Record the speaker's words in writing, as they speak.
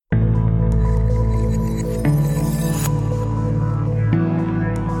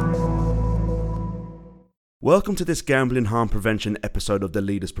Welcome to this Gambling Harm Prevention episode of the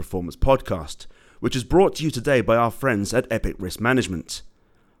Leaders Performance Podcast, which is brought to you today by our friends at Epic Risk Management.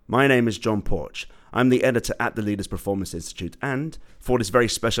 My name is John Porch. I'm the editor at the Leaders Performance Institute, and for this very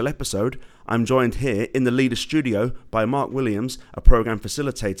special episode, I'm joined here in the Leaders Studio by Mark Williams, a program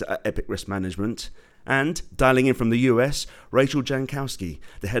facilitator at Epic Risk Management, and dialing in from the US, Rachel Jankowski,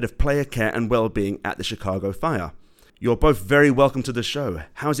 the head of player care and well-being at the Chicago Fire. You're both very welcome to the show.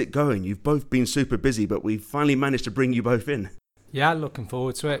 How's it going? You've both been super busy, but we finally managed to bring you both in. Yeah, looking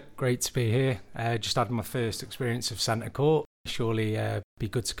forward to it. Great to be here. Just had my first experience of centre court. Surely be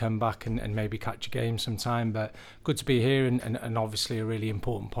good to come back and maybe catch a game sometime, but good to be here and obviously a really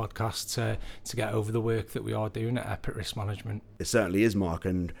important podcast to get over the work that we are doing at Epic Risk Management. It certainly is, Mark.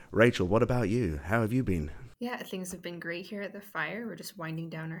 And Rachel, what about you? How have you been? Yeah, things have been great here at the Fire. We're just winding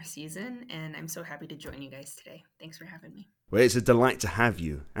down our season, and I'm so happy to join you guys today. Thanks for having me. Well, it's a delight to have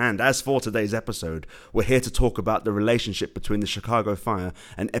you. And as for today's episode, we're here to talk about the relationship between the Chicago Fire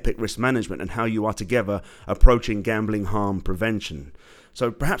and Epic Risk Management and how you are together approaching gambling harm prevention.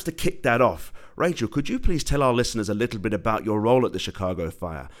 So perhaps to kick that off, Rachel, could you please tell our listeners a little bit about your role at the Chicago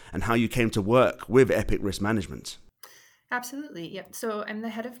Fire and how you came to work with Epic Risk Management? Absolutely. Yep. So I'm the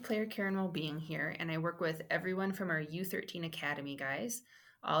head of player care and well-being here, and I work with everyone from our U13 Academy guys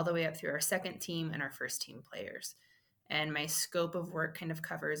all the way up through our second team and our first team players. And my scope of work kind of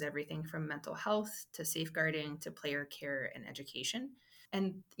covers everything from mental health to safeguarding to player care and education.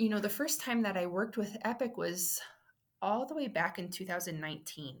 And, the first time that I worked with Epic was all the way back in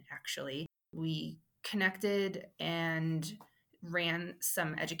 2019, actually. We connected and ran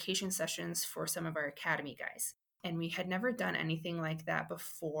some education sessions for some of our Academy guys. And we had never done anything like that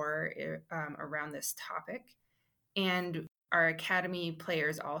before around this topic. And our Academy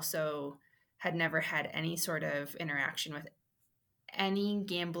players also had never had any sort of interaction with any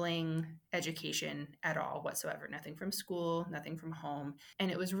gambling education at all whatsoever. Nothing from school, nothing from home.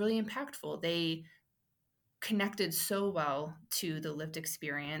 And it was really impactful. They connected so well to the lived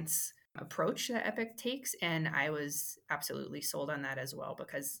experience approach that Epic takes. And I was absolutely sold on that as well,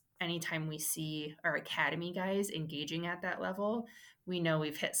 because anytime we see our Academy guys engaging at that level, we know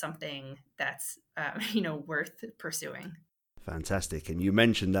we've hit something that's, worth pursuing. Fantastic. And you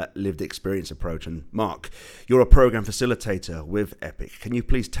mentioned that lived experience approach. And Mark, you're a program facilitator with Epic. Can you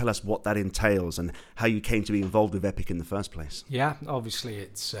please tell us what that entails and how you came to be involved with Epic in the first place? Yeah, obviously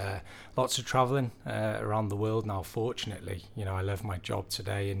it's lots of traveling around the world now, fortunately. I love my job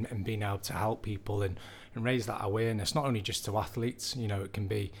today and being able to help people and raise that awareness, not only just to athletes, it can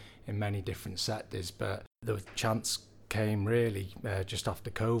be in many different sectors, but the chance came really just after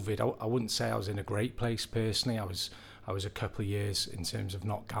COVID. I wouldn't say I was in a great place personally. I was a couple of years in terms of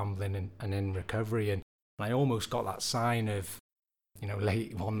not gambling and in recovery, and I almost got that sign of,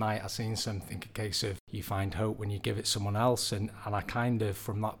 late one night I seen something, a case of you find hope when you give it someone else, and I kind of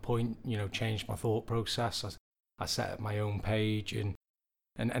from that point, changed my thought process. I set up my own page and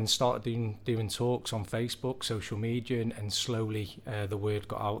started doing talks on Facebook, social media, and slowly the word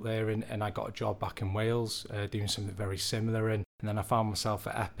got out there, and I got a job back in Wales doing something very similar, and then I found myself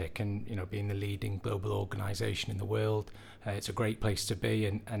at Epic, and being the leading global organisation in the world, it's a great place to be,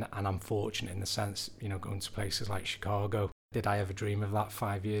 and I'm fortunate in the sense, going to places like Chicago. Did I ever dream of that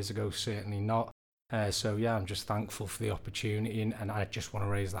 5 years ago? Certainly not. So yeah, I'm just thankful for the opportunity, and I just want to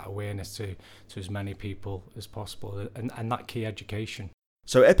raise that awareness to as many people as possible, and that key education.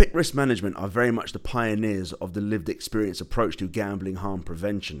 So Epic Risk Management are very much the pioneers of the lived experience approach to gambling harm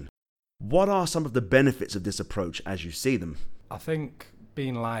prevention. What are some of the benefits of this approach as you see them? I think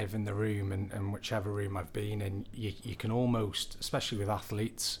being live in the room and whichever room I've been in, you can almost, especially with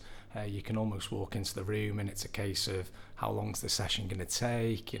athletes, you can almost walk into the room and it's a case of how long's the session going to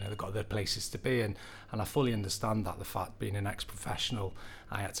take. They've got other places to be, and I fully understand that. The fact, being an ex-professional,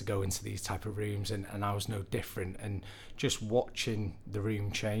 I had to go into these type of rooms, and I was no different. And just watching the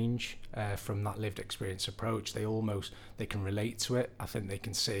room change from that lived experience approach, they can relate to it. I think they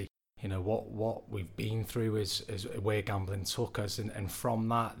can see what we've been through is where gambling took us, and from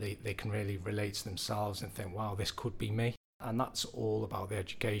that they can really relate to themselves and think, wow, this could be me. And that's all about the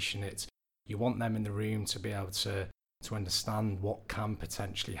education. It's, you want them in the room to be able to understand what can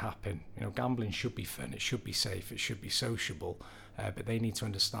potentially happen. Gambling should be fun, it should be safe, it should be sociable, but they need to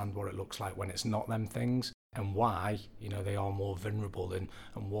understand what it looks like when it's not them things, and why they are more vulnerable, and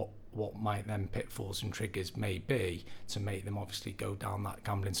what might them pitfalls and triggers may be to make them obviously go down that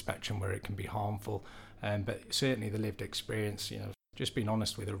gambling spectrum where it can be harmful. But certainly the lived experience, just being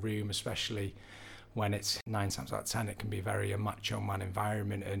honest with a room, especially when it's 9 times out of 10, it can be very a macho man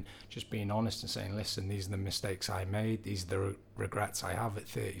environment, and just being honest and saying, listen, these are the mistakes I made, these are the regrets I have at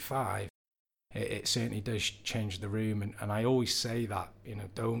 35, it certainly does change the room. And I always say that,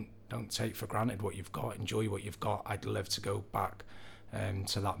 don't take for granted what you've got, enjoy what you've got. I'd love to go back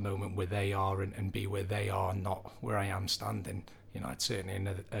to that moment where they are and be where they are, not where I am standing. It's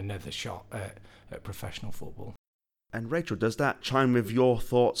certainly another shot at professional football. And Rachel, does that chime with your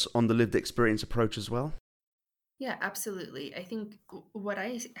thoughts on the lived experience approach as well? Yeah, absolutely. I think what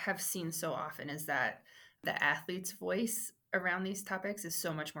I have seen so often is that the athlete's voice around these topics is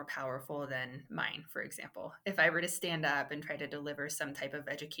so much more powerful than mine, for example. If I were to stand up and try to deliver some type of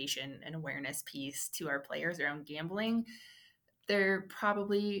education and awareness piece to our players around gambling, they're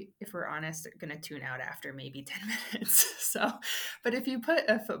probably, if we're honest, going to tune out after maybe 10 minutes. But if you put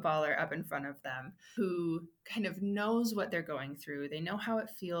a footballer up in front of them who kind of knows what they're going through, they know how it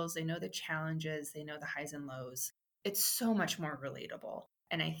feels, they know the challenges, they know the highs and lows, it's so much more relatable.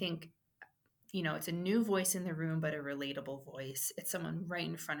 And I think, it's a new voice in the room, but a relatable voice. It's someone right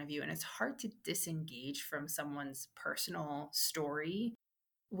in front of you, and it's hard to disengage from someone's personal story.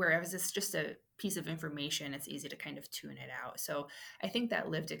 Whereas it's just a piece of information, it's easy to kind of tune it out. So I think that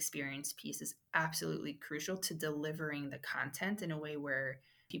lived experience piece is absolutely crucial to delivering the content in a way where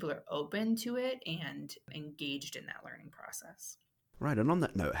people are open to it and engaged in that learning process. Right. And on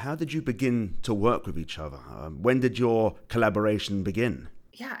that note, how did you begin to work with each other? When did your collaboration begin?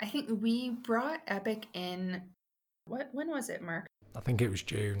 Yeah, I think we brought Epic in, when was it, Mark? I think it was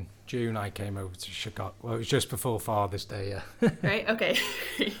June. I came over to Chicago. Well, it was just before Father's Day, yeah. Right? Okay.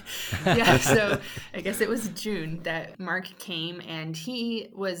 Yeah, so I guess it was June that Mark came, and he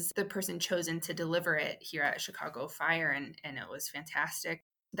was the person chosen to deliver it here at Chicago Fire, and it was fantastic.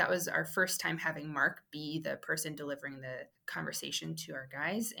 That was our first time having Mark be the person delivering the conversation to our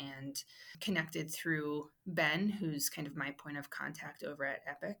guys, and connected through Ben, who's kind of my point of contact over at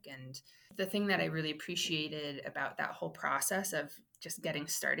Epic. And the thing that I really appreciated about that whole process of just getting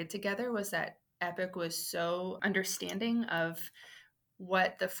started together was that Epic was so understanding of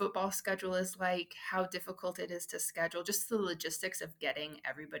what the football schedule is like, how difficult it is to schedule, just the logistics of getting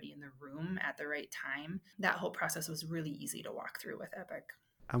everybody in the room at the right time. That whole process was really easy to walk through with Epic.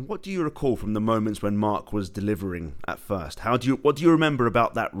 And what do you recall from the moments when Mark was delivering at first? What do you remember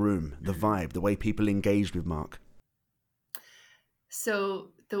about that room, the vibe, the way people engaged with Mark?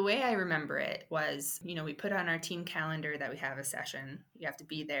 So the way I remember it was, we put on our team calendar that we have a session. You have to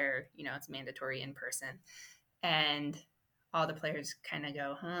be there, it's mandatory in person. And all the players kind of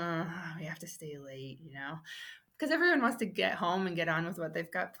go, we have to stay late, because everyone wants to get home and get on with what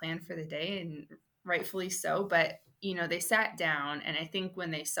they've got planned for the day, and rightfully so. But they sat down, and I think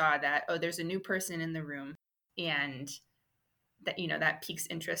when they saw that, there's a new person in the room, and that, that piques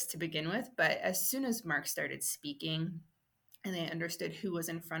interest to begin with. But as soon as Mark started speaking and they understood who was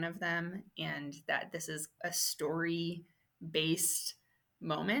in front of them and that this is a story-based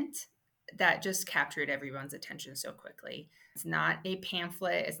moment, that just captured everyone's attention so quickly. It's not a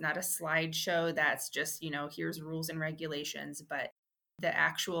pamphlet. It's not a slideshow that's just, here's rules and regulations, but the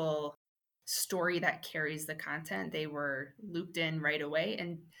actual story that carries the content, they were looped in right away.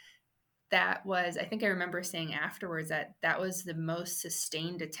 And that was, I think I remember saying afterwards that was the most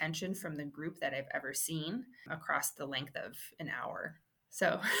sustained attention from the group that I've ever seen across the length of an hour.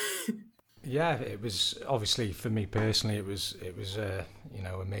 So yeah, it was obviously, for me personally, it was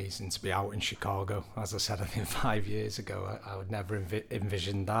amazing to be out in Chicago. As I said, I think 5 years ago, I would never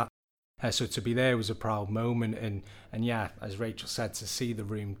envisioned that. So to be there was a proud moment, and yeah, as Rachel said, to see the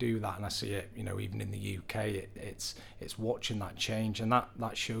room do that, and I see it, even in the UK, it's watching that change, and that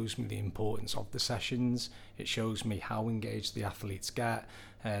shows me the importance of the sessions. It shows me how engaged the athletes get.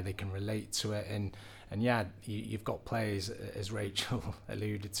 They can relate to it, and yeah, you've got players, as Rachel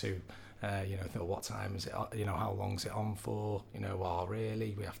alluded to. What time is it? How long is it on for?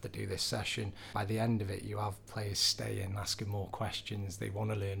 Really, we have to do this session. By the end of it, you have players staying, asking more questions. They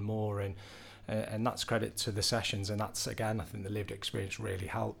want to learn more, and that's credit to the sessions. And that's, again, I think the lived experience really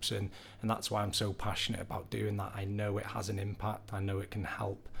helps, and that's why I'm so passionate about doing that. I know it has an impact. I know it can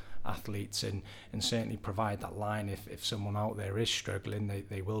help athletes and certainly provide that line. If someone out there is struggling,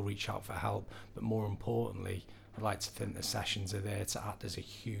 they will reach out for help. But more importantly, I'd like to think the sessions are there to act as a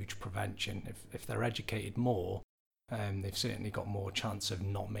huge prevention. If they're educated more, they've certainly got more chance of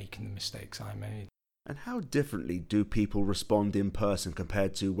not making the mistakes I made. And how differently do people respond in person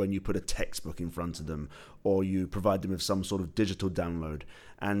compared to when you put a textbook in front of them or you provide them with some sort of digital download?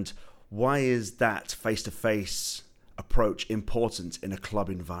 And why is that face-to-face approach important in a club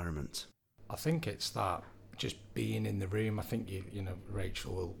environment? I think it's that just being in the room. I think you know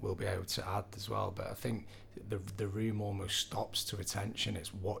Rachel will be able to add as well, but I think the room almost stops to attention.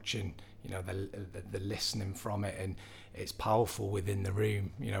 It's watching, you know, the listening from it, and it's powerful within the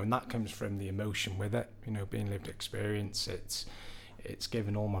room, you know, and that comes from the emotion with it, you know, being lived experience. It's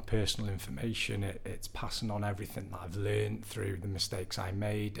giving all my personal information. It's passing on everything that I've learned through the mistakes I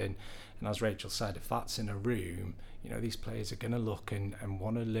made, and as Rachel said, if that's in a room, you know, these players are going to look and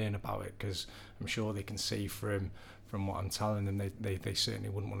want to learn about it, because I'm sure they can see from what I'm telling them, they certainly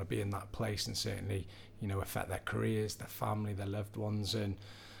wouldn't want to be in that place, and certainly, you know, affect their careers, their family, their loved ones, and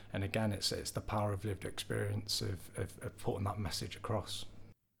again, it's the power of lived experience of putting that message across.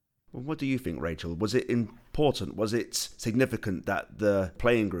 Well, what do you think, Rachel? Was it important? Was it significant that the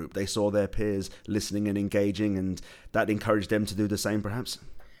playing group, they saw their peers listening and engaging, and that encouraged them to do the same, perhaps?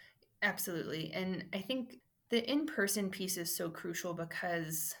 Absolutely. And I think the in-person piece is so crucial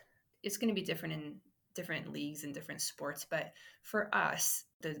because it's going to be different in different leagues and different sports. But for us,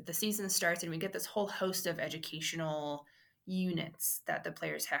 the season starts and we get this whole host of educational units that the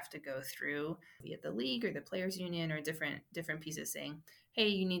players have to go through via the league or the players union or different pieces saying, hey,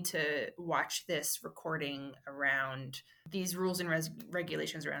 you need to watch this recording around these rules and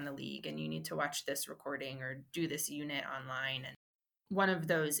regulations around the league, and you need to watch this recording or do this unit online. And one of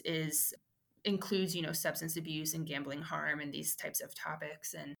those includes, you know, substance abuse and gambling harm and these types of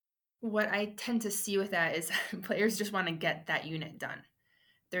topics. And what I tend to see with that is players just want to get that unit done.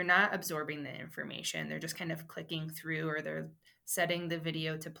 They're not absorbing the information. They're just kind of clicking through, or they're setting the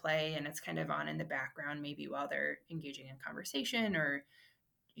video to play and it's kind of on in the background, maybe while they're engaging in conversation or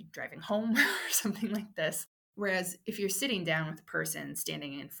driving home or something like this. Whereas if you're sitting down with a person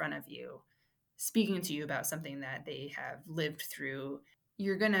standing in front of you, speaking to you about something that they have lived through,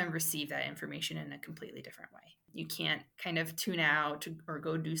 you're going to receive that information in a completely different way. You can't kind of tune out or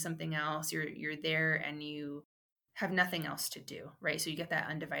go do something else. You're there and you have nothing else to do, right? So you get that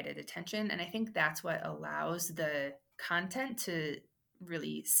undivided attention. And I think that's what allows the content to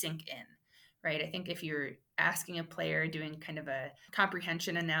really sink in, right? I think if you're asking a player, doing kind of a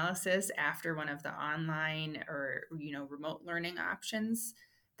comprehension analysis after one of the online or, you know, remote learning options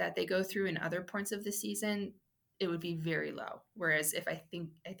that they go through in other points of the season, it would be very low. Whereas if I think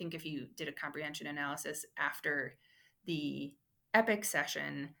if you did a comprehension analysis after the Epic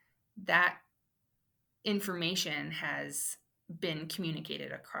session, that information has been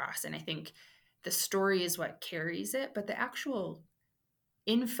communicated across. And I think the story is what carries it, but the actual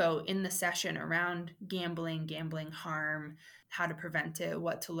info in the session around gambling harm, how to prevent it,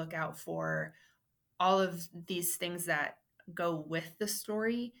 what to look out for, all of these things that go with the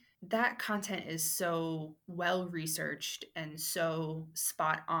story, that content is so well researched and so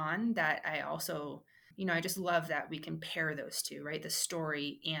spot on that I also, you know, I just love that we can pair those two, right? The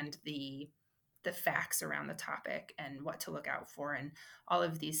story and the facts around the topic and what to look out for and all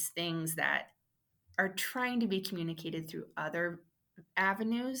of these things that are trying to be communicated through other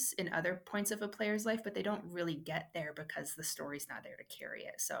avenues in other points of a player's life, but they don't really get there because the story's not there to carry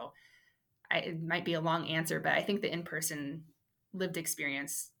it. So it might be a long answer, but I think the in-person lived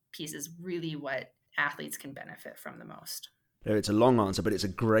experience piece is really what athletes can benefit from the most. It's a long answer, but it's a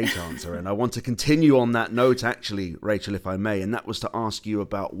great answer. And I want to continue on that note, actually, Rachel, if I may. And that was to ask you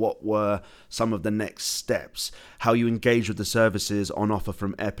about what were some of the next steps, how you engaged with the services on offer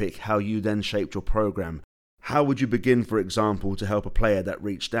from Epic, how you then shaped your program. How would you begin, for example, to help a player that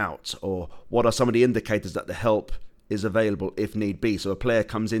reached out? Or what are some of the indicators that the help is available if need be? So a player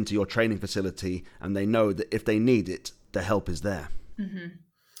comes into your training facility and they know that if they need it, the help is there. Mm-hmm.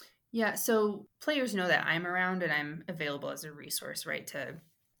 Yeah, so players know that I'm around and I'm available as a resource, right, to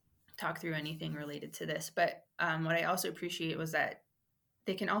talk through anything related to this. But what I also appreciate was that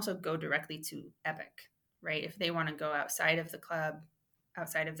they can also go directly to Epic, right? If they want to go outside of the club,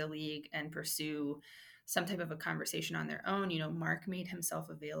 outside of the league, and pursue some type of a conversation on their own, you know, Mark made himself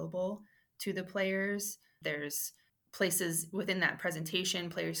available to the players. There's places within that presentation,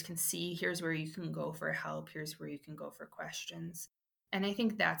 players can see, here's where you can go for help, here's where you can go for questions. And I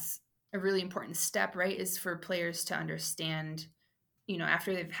think that's a really important step, right, is for players to understand, you know,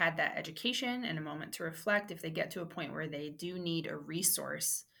 after they've had that education and a moment to reflect, if they get to a point where they do need a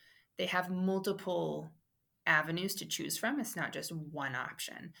resource, they have multiple avenues to choose from. It's not just one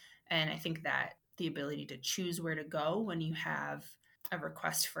option. And I think that the ability to choose where to go when you have a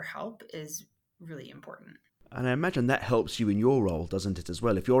request for help is really important. And I imagine that helps you in your role, doesn't it, as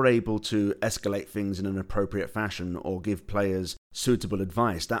well? If you're able to escalate things in an appropriate fashion or give players suitable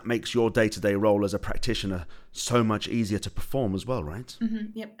advice, that makes your day-to-day role as a practitioner so much easier to perform as well, right? Mm-hmm.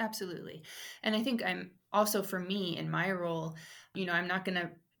 Yep, absolutely. And I think I'm also, for me, in my role, you know, I'm not going to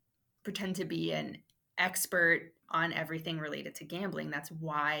pretend to be an expert on everything related to gambling. That's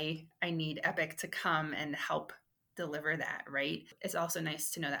why I need Epic to come and help deliver that, right? It's also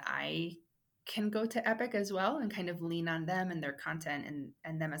nice to know that I can go to Epic as well and kind of lean on them and their content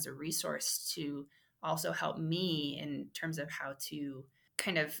and them as a resource to also help me in terms of how to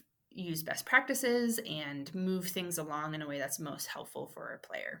kind of use best practices and move things along in a way that's most helpful for a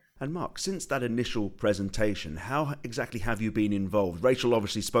player. And Mark, since that initial presentation, how exactly have you been involved? Rachel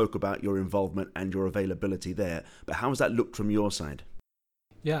obviously spoke about your involvement and your availability there, but how has that looked from your side?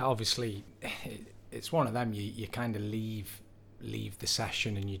 Yeah, obviously, it's one of them. You kind of leave the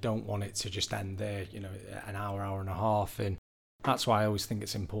session and you don't want it to just end there, an hour and a half. And that's why I always think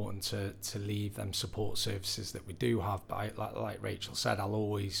it's important to leave them support services that we do have. But like Rachel said, I'll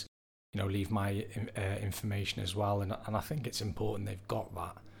always leave my information as well, and I think it's important they've got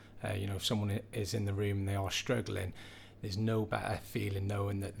that. If someone is in the room and they are struggling, there's no better feeling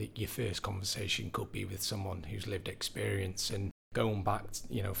knowing that your first conversation could be with someone who's lived experience. And going back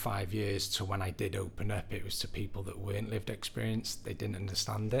 5 years to when I did open up, it was to people that weren't lived experience. They didn't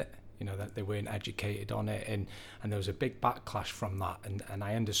understand it, that they weren't educated on it, and there was a big backlash from that, and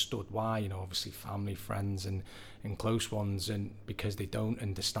I understood why. Obviously family, friends and close ones, and because they don't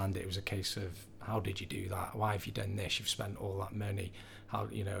understand it was a case of, how did you do that? Why have you done this? You've spent all that money. How,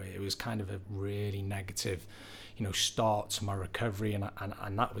 it was kind of a really negative start to my recovery,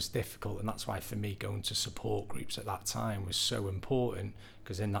 and that was difficult. And that's why for me, going to support groups at that time was so important,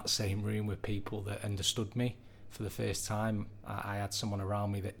 because in that same room with people that understood me for the first time, I had someone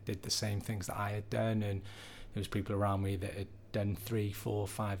around me that did the same things that I had done, and there was people around me that had done 3, 4,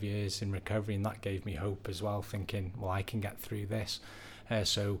 5 years in recovery, and that gave me hope as well, thinking, well, I can get through this.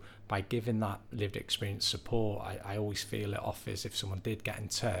 So by giving that lived experience support, I always feel it offers, if someone did get in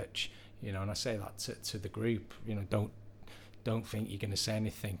touch, and I say that to the group, don't think you're going to say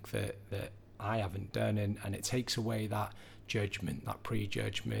anything that I haven't done, and it takes away that judgment, that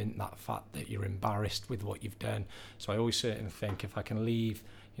prejudgment, that fact that you're embarrassed with what you've done. So I always certainly think, if I can leave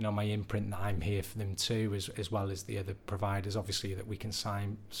my imprint, that I'm here for them too, as well as the other providers obviously that we can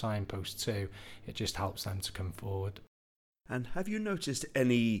signpost to, it just helps them to come forward. And have you noticed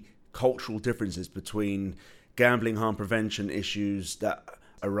any cultural differences between gambling harm prevention issues that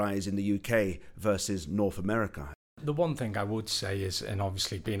arise in the UK versus North America? The one thing I would say is, and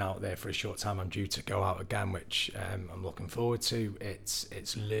obviously being out there for a short time, I'm due to go out again, which I'm looking forward to.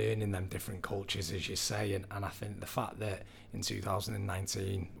 It's learning them different cultures, as you say, and I think the fact that in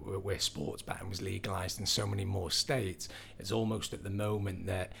 2019, where sports betting was legalised in so many more states, it's almost at the moment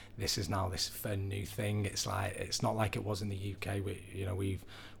that this is now this fun new thing. It's not like it was in the UK.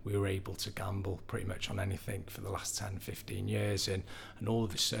 We were able to gamble pretty much on anything for the last 10, 15 years, and all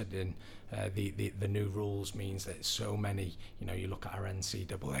of a sudden the new rules means that so many, you look at our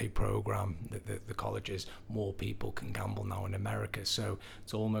NCAA program, the colleges, more people can gamble now in America. So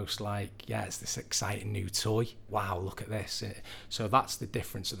it's almost like, it's this exciting new toy. Wow, look at this. So that's the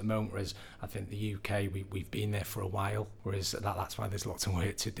difference at the moment, whereas I think the UK, we've been there for a while, whereas that's why there's lots of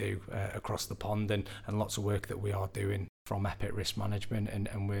work to do across the pond, and lots of work that we are doing from Epic Risk Management,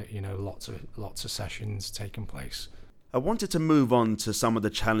 and we're, lots of sessions taking place. I wanted to move on to some of the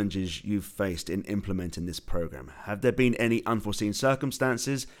challenges you've faced in implementing this program. Have there been any unforeseen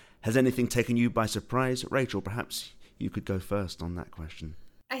circumstances? Has anything taken you by surprise? Rachel, perhaps you could go first on that question.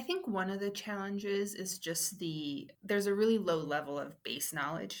 I think one of the challenges is just there's a really low level of base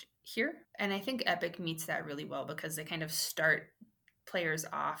knowledge here. And I think Epic meets that really well, because they kind of start players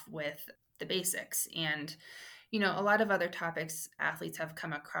off with the basics. And a lot of other topics, athletes have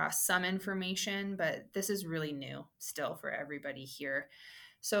come across some information, but this is really new still for everybody here.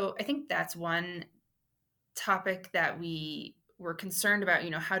 So I think that's one topic that we were concerned about,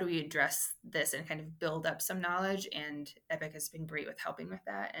 how do we address this and kind of build up some knowledge? And Epic has been great with helping with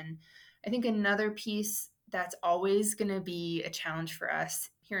that. And I think another piece that's always going to be a challenge for us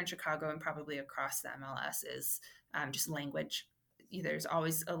here in Chicago and probably across the MLS is just language. There's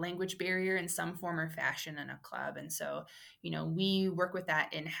always a language barrier in some form or fashion in a club. And so, we work with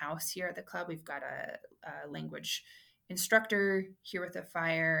that in-house here at the club. We've got a language instructor here with the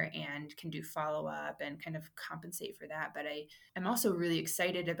Fire and can do follow-up and kind of compensate for that. But I'm also really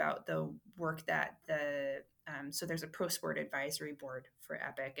excited about the work that so there's a pro sport advisory board for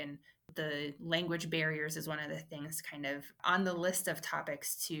Epic, and the language barriers is one of the things kind of on the list of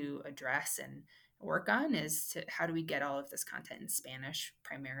topics to address and work on, is to how do we get all of this content in Spanish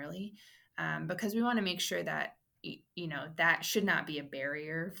primarily, because we want to make sure that that should not be a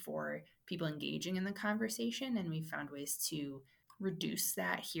barrier for people engaging in the conversation, and we found ways to reduce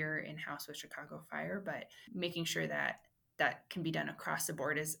that here in-house with Chicago Fire, but making sure that that can be done across the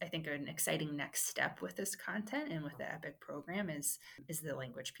board is, I think, an exciting next step with this content and with the EPIC program is the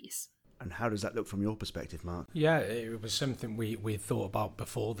language piece. And how does that look from your perspective, Mark? Yeah, it was something we thought about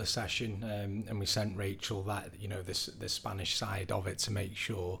before the session, and we sent Rachel that, the Spanish side of it to make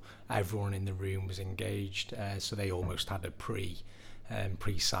sure everyone in the room was engaged. So they almost had a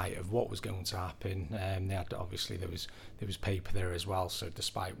pre-sight of what was going to happen. They had, obviously there was paper there as well. So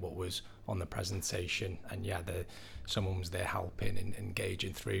despite what was on the presentation, and someone was there helping and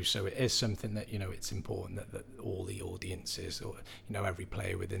engaging through. So it is something that it's important that all the audiences, or every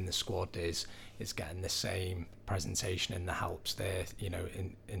player within the squad is getting the same presentation and the helps there.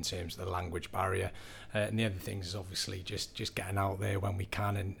 In terms of the language barrier, and the other things is obviously just getting out there when we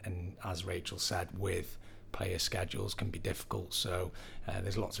can, and as Rachel said, with player schedules can be difficult, so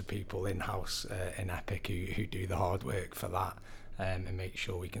there's lots of people in-house in EPIC who do the hard work for that, and make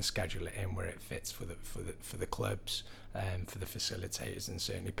sure we can schedule it in where it fits for the clubs, for the facilitators, and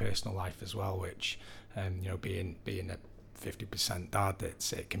certainly personal life as well, which being a 50% dad,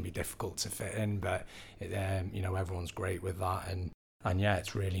 it can be difficult to fit in, but everyone's great with that, and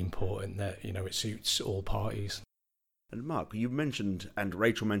it's really important that it suits all parties. And Mark, you mentioned, and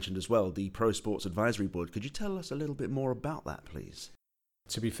Rachel mentioned as well, the Pro Sports Advisory Board. Could you tell us a little bit more about that, please?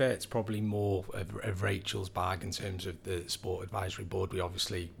 To be fair, it's probably more of Rachel's bag in terms of the Sport Advisory Board. We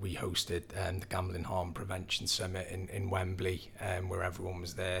hosted the Gambling Harm Prevention Summit in Wembley, where everyone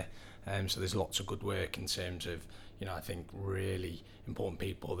was there. So there's lots of good work in terms of, I think really important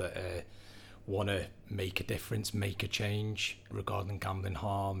people that want to make a difference, make a change regarding gambling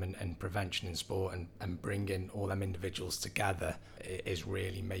harm and prevention in sport, and bringing all them individuals together is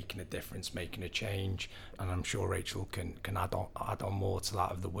really making a difference, making a change. And I'm sure Rachel can add on more to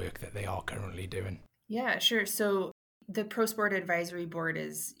that of the work that they are currently doing. Yeah, sure. So the Pro Sport Advisory Board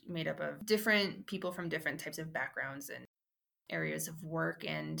is made up of different people from different types of backgrounds and areas of work,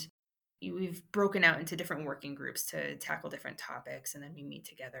 and we've broken out into different working groups to tackle different topics, and then we meet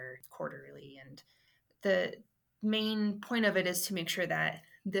together quarterly. And the main point of it is to make sure that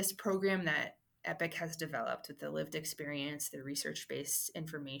this program that EPIC has developed with the lived experience, the research-based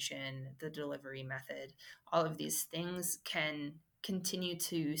information, the delivery method, all of these things can continue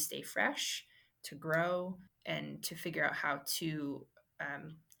to stay fresh, to grow, and to figure out how to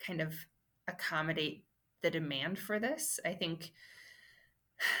kind of accommodate the demand for this. I think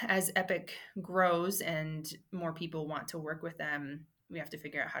as EPIC grows and more people want to work with them, we have to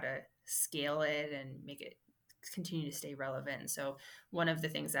figure out how to scale it and make it continue to stay relevant. So one of the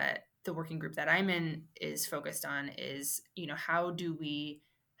things that the working group that I'm in is focused on is, how do we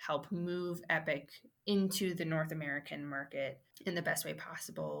help move EPIC into the North American market in the best way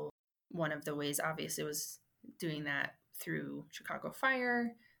possible? One of the ways, obviously, was doing that through Chicago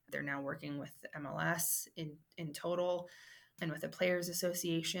Fire. They're now working with MLS in total, and with the Players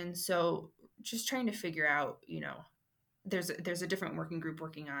Association. So just trying to figure out, there's a different working group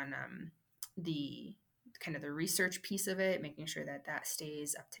working on the kind of the research piece of it, making sure that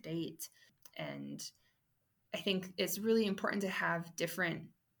stays up to date. And I think it's really important to have different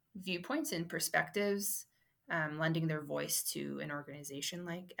viewpoints and perspectives, lending their voice to an organization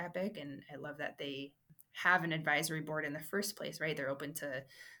like EPIC. And I love that they have an advisory board in the first place, right? They're open to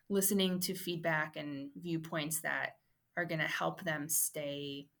listening to feedback and viewpoints that are going to help them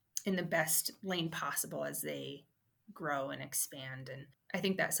stay in the best lane possible as they grow and expand. And I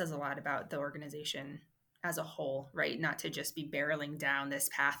think that says a lot about the organization as a whole, right? Not to just be barreling down this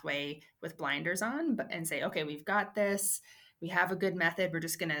pathway with blinders on, and say, okay, we've got this, we have a good method, we're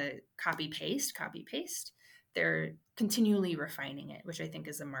just going to copy paste. They're continually refining it, which I think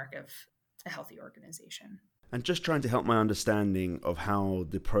is a mark of a healthy organization. And just trying to help my understanding of how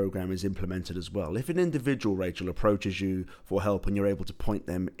the program is implemented as well. If an individual, Rachel, approaches you for help and you're able to point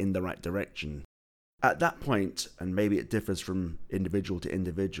them in the right direction, at that point, and maybe it differs from individual to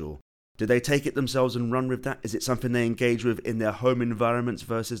individual, do they take it themselves and run with that? Is it something they engage with in their home environments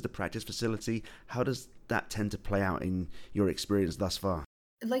versus the practice facility? How does that tend to play out in your experience thus far?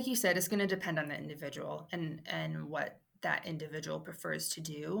 Like you said, it's going to depend on the individual and what that individual prefers to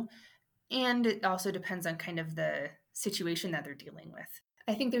do. And it also depends on kind of the situation that they're dealing with.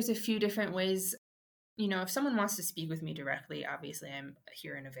 I think there's a few different ways. If someone wants to speak with me directly, obviously I'm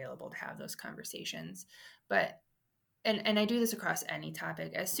here and available to have those conversations. But, and I do this across any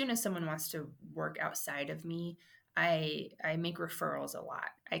topic. As soon as someone wants to work outside of me, I make referrals a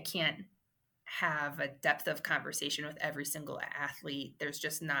lot. I can't have a depth of conversation with every single athlete. There's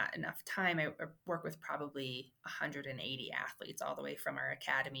just not enough time. I work with probably 180 athletes all the way from our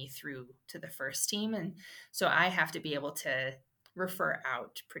academy through to the first team. And so I have to be able to refer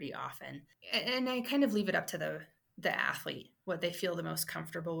out pretty often. And I kind of leave it up to the athlete, what they feel the most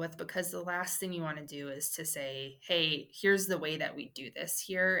comfortable with, because the last thing you want to do is to say, hey, here's the way that we do this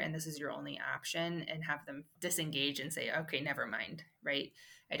here, and this is your only option, and have them disengage and say, okay, never mind, right?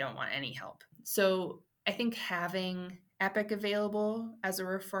 I don't want any help. So I think having Epic available as a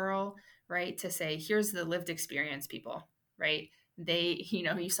referral, right, to say, here's the lived experience people, right? They,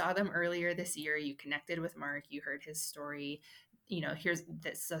 you saw them earlier this year, you connected with Mark, you heard his story, here's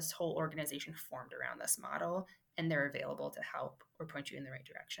this whole organization formed around this model, and they're available to help or point you in the right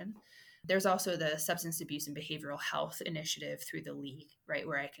direction. There's also the substance abuse and behavioral health initiative through the league, right,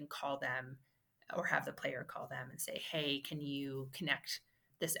 where I can call them or have the player call them and say, hey, can you connect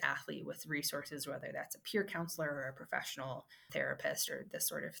this athlete with resources, whether that's a peer counselor or a professional therapist or this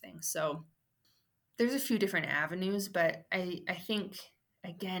sort of thing. So there's a few different avenues, but I think,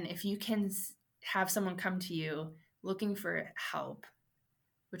 again, if you can have someone come to you looking for help,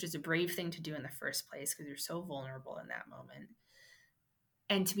 which is a brave thing to do in the first place because you're so vulnerable in that moment,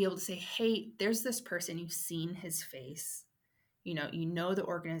 and to be able to say, hey, there's this person, you've seen his face, you know the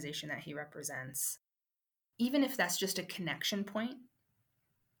organization that he represents, even if that's just a connection point,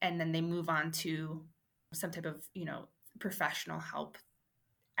 and then they move on to some type of, professional help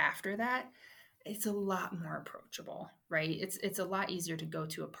after that, it's a lot more approachable, right? It's a lot easier to go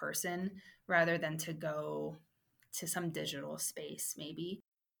to a person rather than to go to some digital space, maybe,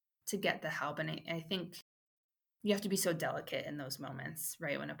 to get the help. And I think you have to be so delicate in those moments,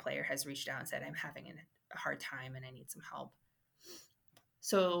 right? When a player has reached out and said, I'm having a hard time and I need some help.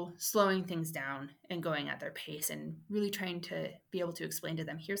 So slowing things down and going at their pace and really trying to be able to explain to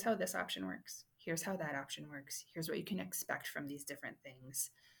them, here's how this option works. Here's how that option works. Here's what you can expect from these different things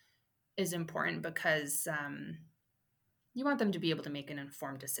is important, because you want them to be able to make an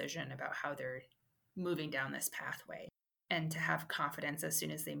informed decision about how they're moving down this pathway, and to have confidence as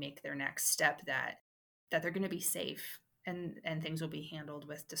soon as they make their next step that they're going to be safe and things will be handled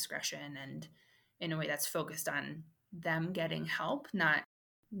with discretion and in a way that's focused on them getting help, not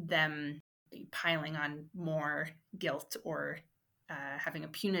them piling on more guilt or having a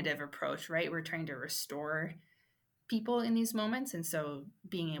punitive approach, right? We're trying to restore people in these moments. And so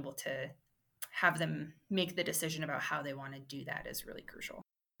being able to have them make the decision about how they want to do that is really crucial.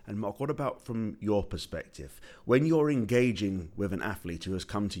 And Mark, what about from your perspective? When you're engaging with an athlete who has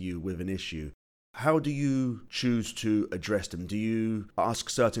come to you with an issue, how do you choose to address them? Do you ask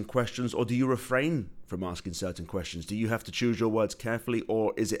certain questions, or do you refrain from asking certain questions? Do you have to choose your words carefully,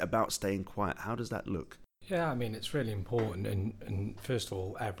 or is it about staying quiet? How does that look? Yeah, I mean, it's really important. And first of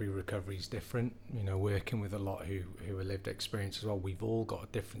all, every recovery is different. Working with a lot who are lived experience as well, we've all got a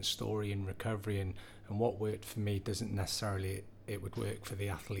different story in recovery. And what worked for me doesn't necessarily, it would work for the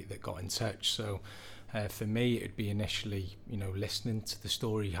athlete that got in touch. So for me, it would be initially, listening to the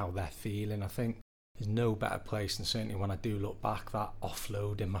story, how they're feeling. I think there's no better place, and certainly when I do look back, that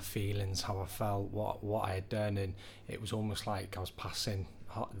offloading my feelings, how I felt, what I had done, and it was almost like I was passing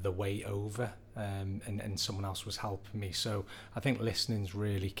the weight over, and someone else was helping me. So I think listening's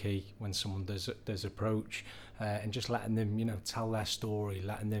really key when someone does approach, and just letting them, tell their story,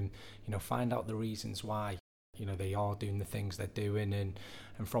 letting them, find out the reasons why, they are doing the things they're doing, and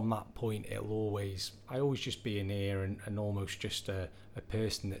from that point I always just be an ear and almost just a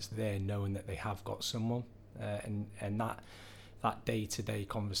person that's there, knowing that they have got someone, and that day-to-day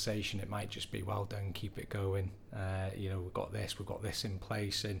conversation, it might just be, well done, keep it going, we've got this in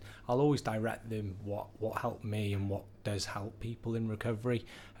place. And I'll always direct them what helped me and what does help people in recovery,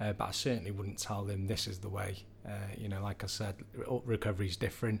 but I certainly wouldn't tell them this is the way. Like I said, recovery is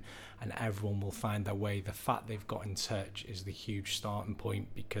different and everyone will find their way. The fact they've got in touch is the huge starting point,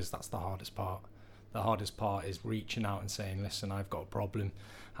 because that's the hardest part. The hardest part is reaching out and saying, listen, I've got a problem,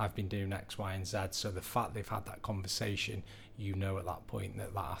 I've been doing X, Y, and Z. So the fact they've had that conversation, at that point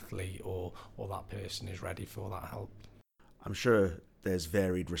that athlete or that person is ready for that help. I'm sure there's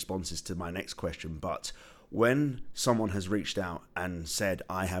varied responses to my next question, but when someone has reached out and said,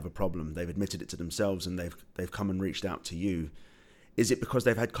 I have a problem, they've admitted it to themselves and they've come and reached out to you, is it because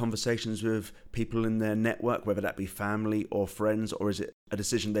they've had conversations with people in their network, whether that be family or friends, or is it a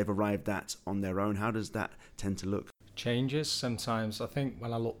decision they've arrived at on their own? How does that tend to look? Changes sometimes. I think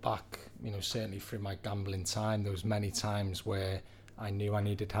when I look back, certainly through my gambling time, there was many times where I knew I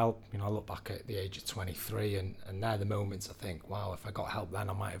needed help. I look back at the age of 23 and they're the moments I think, wow, if I got help then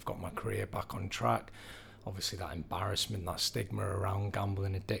I might have got my career back on track. Obviously that embarrassment, that stigma around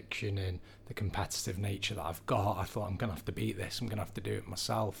gambling addiction and the competitive nature that I've got, I thought I'm going to have to beat this, I'm going to have to do it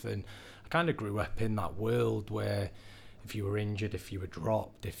myself. And I kind of grew up in that world where if you were injured, if you were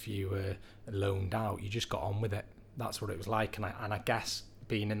dropped, if you were loaned out, you just got on with it. That's what it was like. And I guess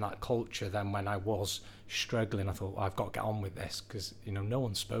being in that culture, then when I was struggling, I thought, well, I've got to get on with this, because no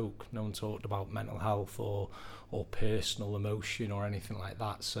one spoke, no one talked about mental health or personal emotion or anything like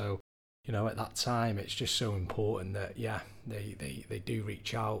that. So at that time, it's just so important that they do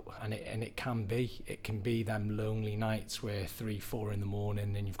reach out, and it can be them lonely nights where 3-4 in the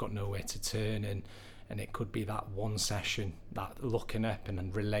morning and you've got nowhere to turn, and it could be that one session, that looking up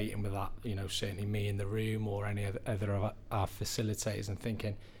and relating with that, certainly me in the room or any other of our facilitators, and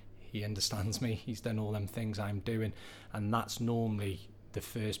thinking, he understands me, he's done all them things I'm doing. And that's normally the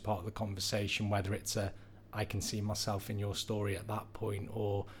first part of the conversation, whether it's I can see myself in your story at that point,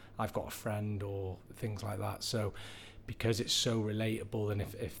 or I've got a friend, or things like that. So because it's so relatable, and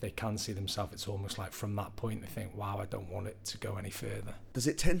if they can see themselves, it's almost like from that point they think, wow, I don't want it to go any further. Does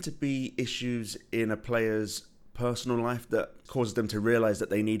it tend to be issues in a player's personal life that causes them to realise that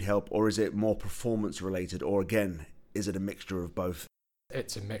they need help, or is it more performance related, or again, is it a mixture of both?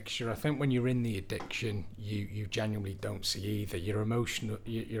 It's a mixture. I think when you're in the addiction, you genuinely don't see either. Your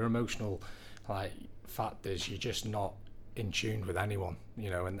emotional like factors, you're just not in tune with anyone,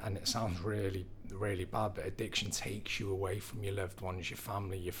 and it sounds really, really bad, but addiction takes you away from your loved ones, your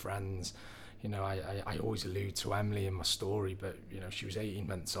family, your friends. I always allude to Emily in my story, but she was 18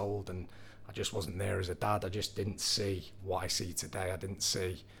 months old, and I just wasn't there as a dad. I just didn't see what I see today. I didn't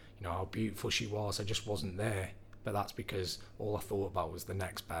see how beautiful she was. I just wasn't there. But that's because all I thought about was the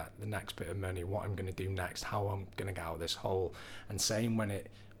next bit of money, what I'm going to do next, how I'm going to get out of this hole. And same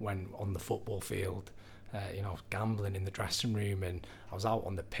when on the football field, I was gambling in the dressing room, and I was out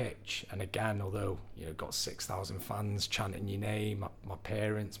on the pitch. And again, although got 6,000 fans chanting your name, my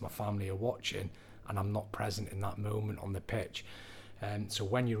parents, my family are watching, and I'm not present in that moment on the pitch. So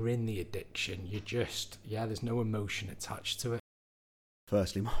when you're in the addiction, you just there's no emotion attached to it.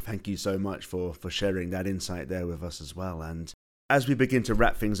 Firstly, Mark, thank you so much for sharing that insight there with us as well. And as we begin to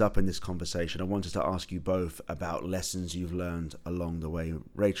wrap things up in this conversation, I wanted to ask you both about lessons you've learned along the way.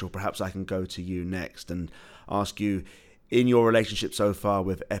 Rachel, perhaps I can go to you next and ask you, in your relationship so far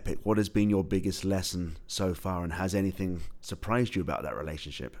with Epic, what has been your biggest lesson so far, and has anything surprised you about that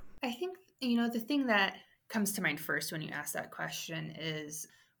relationship? I think, the thing that comes to mind first when you ask that question is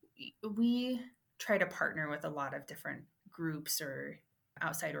we try to partner with a lot of different groups or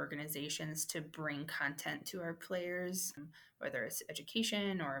outside organizations to bring content to our players, whether it's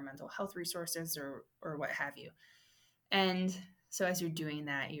education or mental health resources or what have you. And so as you're doing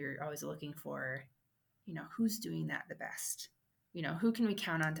that, you're always looking for, who's doing that the best? Who can we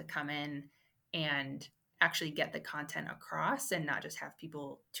count on to come in and actually get the content across and not just have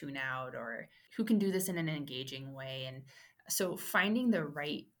people tune out, or who can do this in an engaging way? And so finding the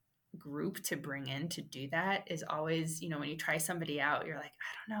right group to bring in to do that is always, when you try somebody out, you're like,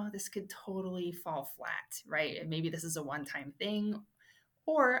 I don't know, this could totally fall flat, right? And maybe this is a one-time thing,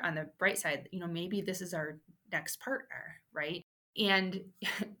 or on the bright side, maybe this is our next partner, right? And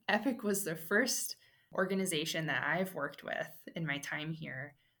Epic was the first organization that I've worked with in my time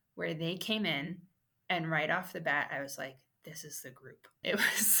here where they came in, and right off the bat, I was like, this is the group. It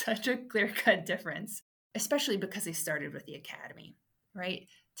was such a clear-cut difference, especially because they started with the academy, right?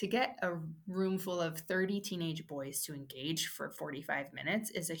 To get a room full of 30 teenage boys to engage for 45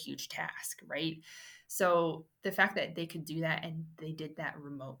 minutes is a huge task, right? So the fact that they could do that, and they did that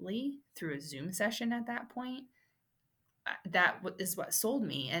remotely through a Zoom session at that point, that is what sold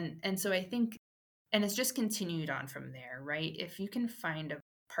me. And so I think, and it's just continued on from there, right? If you can find a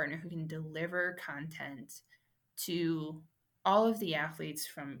partner who can deliver content to all of the athletes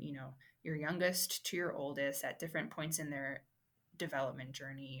from, your youngest to your oldest at different points in their development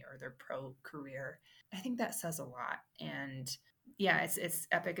journey or their pro career, I think that says a lot. And it's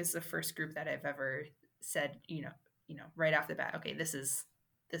Epic is the first group that I've ever said, right off the bat, okay, this is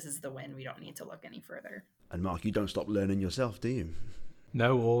the win. We don't need to look any further. And Mark, you don't stop learning yourself, do you?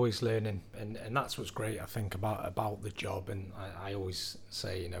 No, always learning, and that's what's great, I think, about the job. And I always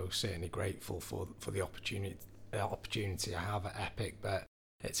say, certainly grateful for the opportunity I have at Epic, but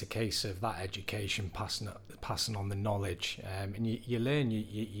it's a case of that education, passing on the knowledge, and you learn.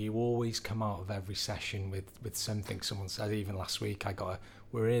 You always come out of every session with something. Someone said even last week,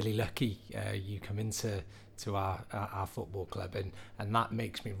 we're really lucky you come into our football club, and that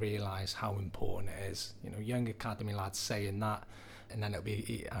makes me realise how important it is. Young academy lads saying that, and then it'll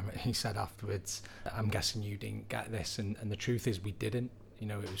be, he said afterwards, I'm guessing you didn't get this, and the truth is we didn't.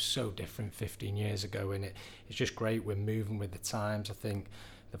 It was so different 15 years ago, and it's just great. We're moving with the times. I think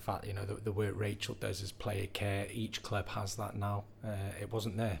the fact, the work Rachel does is player care. Each club has that now. It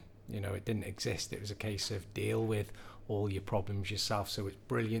wasn't there. It didn't exist. It was a case of deal with all your problems yourself. So it's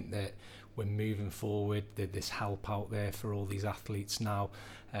brilliant that we're moving forward. There's this help out there for all these athletes now.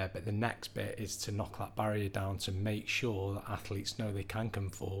 But the next bit is to knock that barrier down, to make sure that athletes know they can come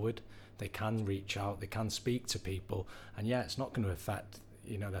forward, they can reach out, they can speak to people. And yeah, it's not going to affect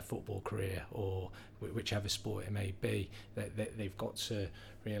their football career or whichever sport it may be. They've got to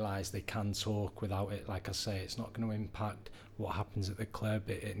realise they can talk without it. Like I say, it's not going to impact what happens at the club.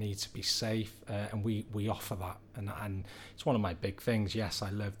 It needs to be safe, and we offer that, and it's one of my big things. Yes, I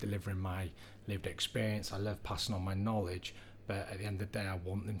love delivering my lived experience, I love passing on my knowledge, but at the end of the day I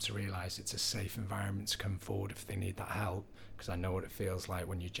want them to realise it's a safe environment to come forward if they need that help, because I know what it feels like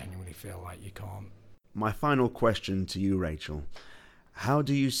when you genuinely feel like you can't. My final question to you, Rachel. How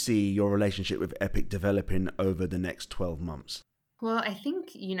do you see your relationship with Epic developing over the next 12 months? Well, I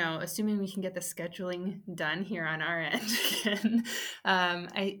think, assuming we can get the scheduling done here on our end again,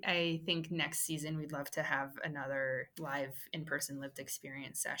 I think next season we'd love to have another live in-person lived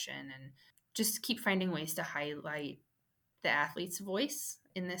experience session and just keep finding ways to highlight the athlete's voice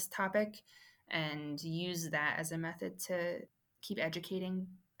in this topic and use that as a method to keep educating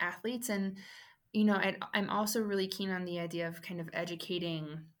athletes. And I'm also really keen on the idea of kind of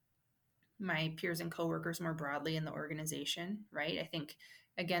educating my peers and coworkers more broadly in the organization, right? I think,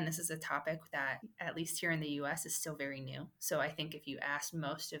 again, this is a topic that, at least here in the US, is still very new. So I think if you ask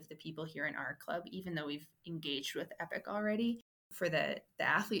most of the people here in our club, even though we've engaged with Epic already, for the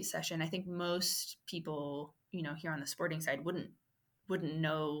athlete session, I think most people, here on the sporting side wouldn't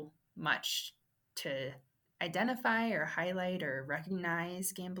know much to identify or highlight or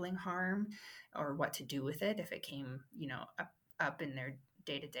recognize gambling harm or what to do with it if it came, up in their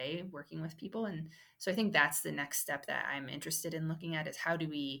day-to-day working with people. And so I think that's the next step that I'm interested in looking at, is how do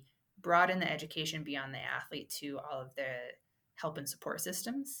we broaden the education beyond the athlete to all of the help and support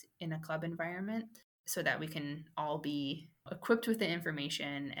systems in a club environment, so that we can all be equipped with the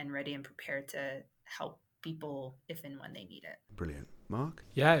information and ready and prepared to help people if and when they need it. Brilliant. Mark?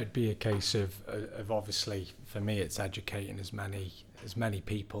 Yeah, it'd be a case of obviously, for me, it's educating as many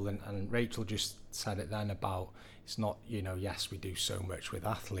people, and Rachel just said it then about, it's not, yes, we do so much with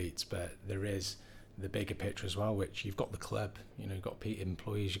athletes, but there is the bigger picture as well, which you've got the club, you've got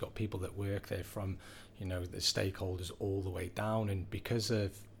employees, you've got people that work there, from, the stakeholders all the way down. And because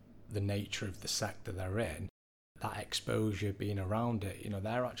of the nature of the sector they're in, that exposure being around it,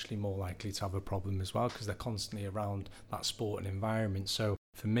 they're actually more likely to have a problem as well, because they're constantly around that sport and environment. So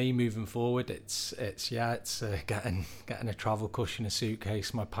for me, moving forward, it's getting a travel cushion, a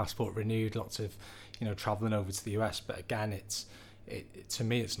suitcase, my passport renewed, lots of traveling over to the US. But again, to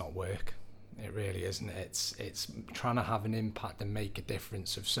me, it's not work. It really isn't. It's trying to have an impact and make a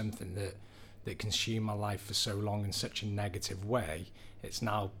difference of something that consumed my life for so long in such a negative way. It's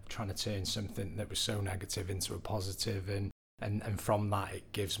now trying to turn something that was so negative into a positive, and from that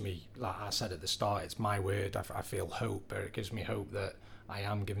it gives me, like I said at the start, it's my word, I feel hope, but it gives me hope that I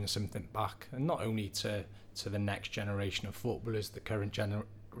am giving something back, and not only to the next generation of footballers, the current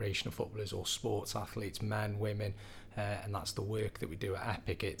generation of footballers or sports athletes, men, women, and that's the work that we do at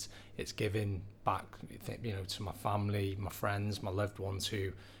Epic. It's giving back, to my family, my friends, my loved ones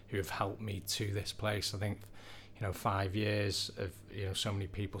who have helped me to this place. I think 5 years of so many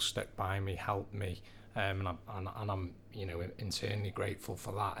people stuck by me, helped me, and I'm internally grateful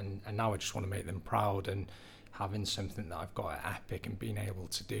for that, and now I just want to make them proud, and having something that I've got at Epic and being able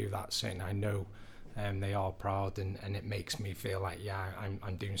to do that, certainly I know they are proud, and it makes me feel like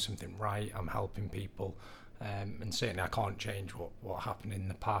I'm doing something right, I'm helping people, and certainly I can't change what happened in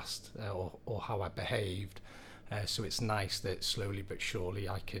the past or how I behaved, so it's nice that slowly but surely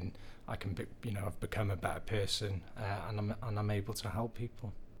I can I've become a better person, and I'm able to help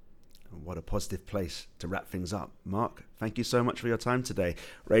people. What a positive place to wrap things up. Mark, thank you so much for your time today.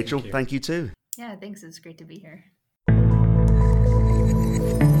 Rachel, thank you too. Yeah, thanks. It's great to be here.